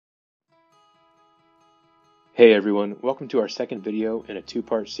Hey everyone, welcome to our second video in a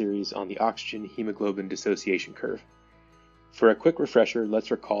two-part series on the oxygen hemoglobin dissociation curve. For a quick refresher, let's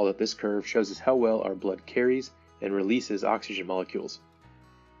recall that this curve shows us how well our blood carries and releases oxygen molecules.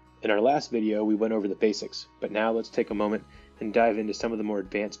 In our last video, we went over the basics, but now let's take a moment and dive into some of the more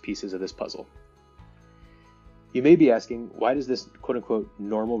advanced pieces of this puzzle. You may be asking, why does this quote-unquote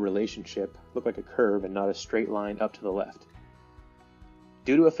normal relationship look like a curve and not a straight line up to the left?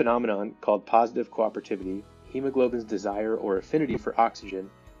 Due to a phenomenon called positive cooperativity, hemoglobin's desire or affinity for oxygen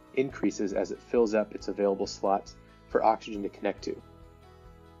increases as it fills up its available slots for oxygen to connect to,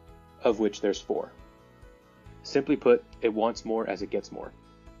 of which there's 4. Simply put, it wants more as it gets more.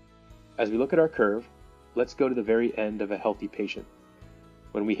 As we look at our curve, let's go to the very end of a healthy patient.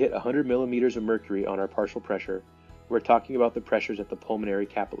 When we hit 100 millimeters of mercury on our partial pressure, we're talking about the pressures at the pulmonary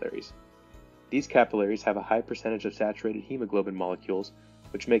capillaries. These capillaries have a high percentage of saturated hemoglobin molecules,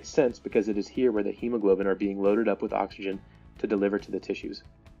 which makes sense because it is here where the hemoglobin are being loaded up with oxygen to deliver to the tissues.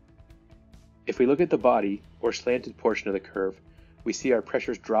 If we look at the body, or slanted portion of the curve, we see our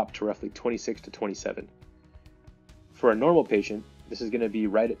pressures drop to roughly 26 to 27. For a normal patient, this is going to be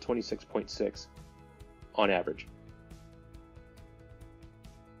right at 26.6 on average.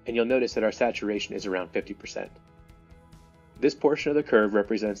 And you'll notice that our saturation is around 50%. This portion of the curve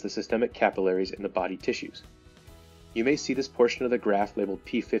represents the systemic capillaries in the body tissues. You may see this portion of the graph labeled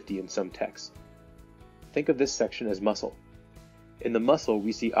P50 in some texts. Think of this section as muscle. In the muscle,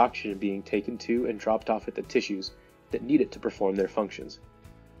 we see oxygen being taken to and dropped off at the tissues that need it to perform their functions.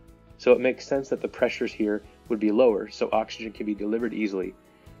 So it makes sense that the pressures here would be lower so oxygen can be delivered easily,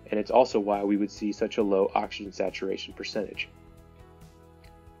 and it's also why we would see such a low oxygen saturation percentage.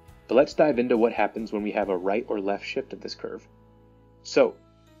 But let's dive into what happens when we have a right or left shift of this curve. So,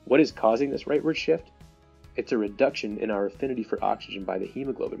 what is causing this rightward shift? It's a reduction in our affinity for oxygen by the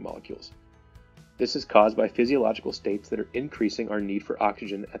hemoglobin molecules. This is caused by physiological states that are increasing our need for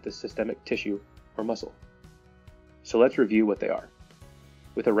oxygen at the systemic tissue or muscle. So let's review what they are.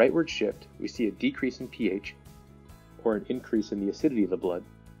 With a rightward shift, we see a decrease in pH, or an increase in the acidity of the blood,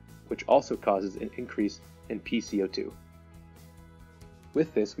 which also causes an increase in pCO2.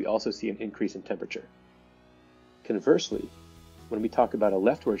 With this, we also see an increase in temperature. Conversely, when we talk about a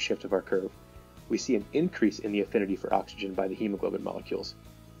leftward shift of our curve, we see an increase in the affinity for oxygen by the hemoglobin molecules.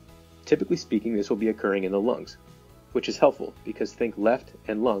 Typically speaking, this will be occurring in the lungs, which is helpful because think left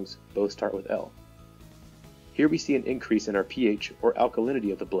and lungs both start with L. Here we see an increase in our pH or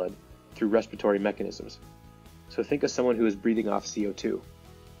alkalinity of the blood through respiratory mechanisms. So think of someone who is breathing off CO2.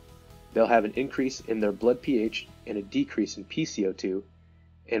 They'll have an increase in their blood pH and a decrease in pCO2,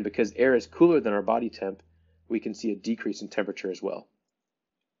 and because air is cooler than our body temp, we can see a decrease in temperature as well.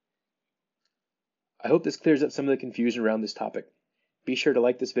 I hope this clears up some of the confusion around this topic. Be sure to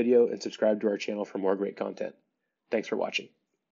like this video and subscribe to our channel for more great content. Thanks for watching.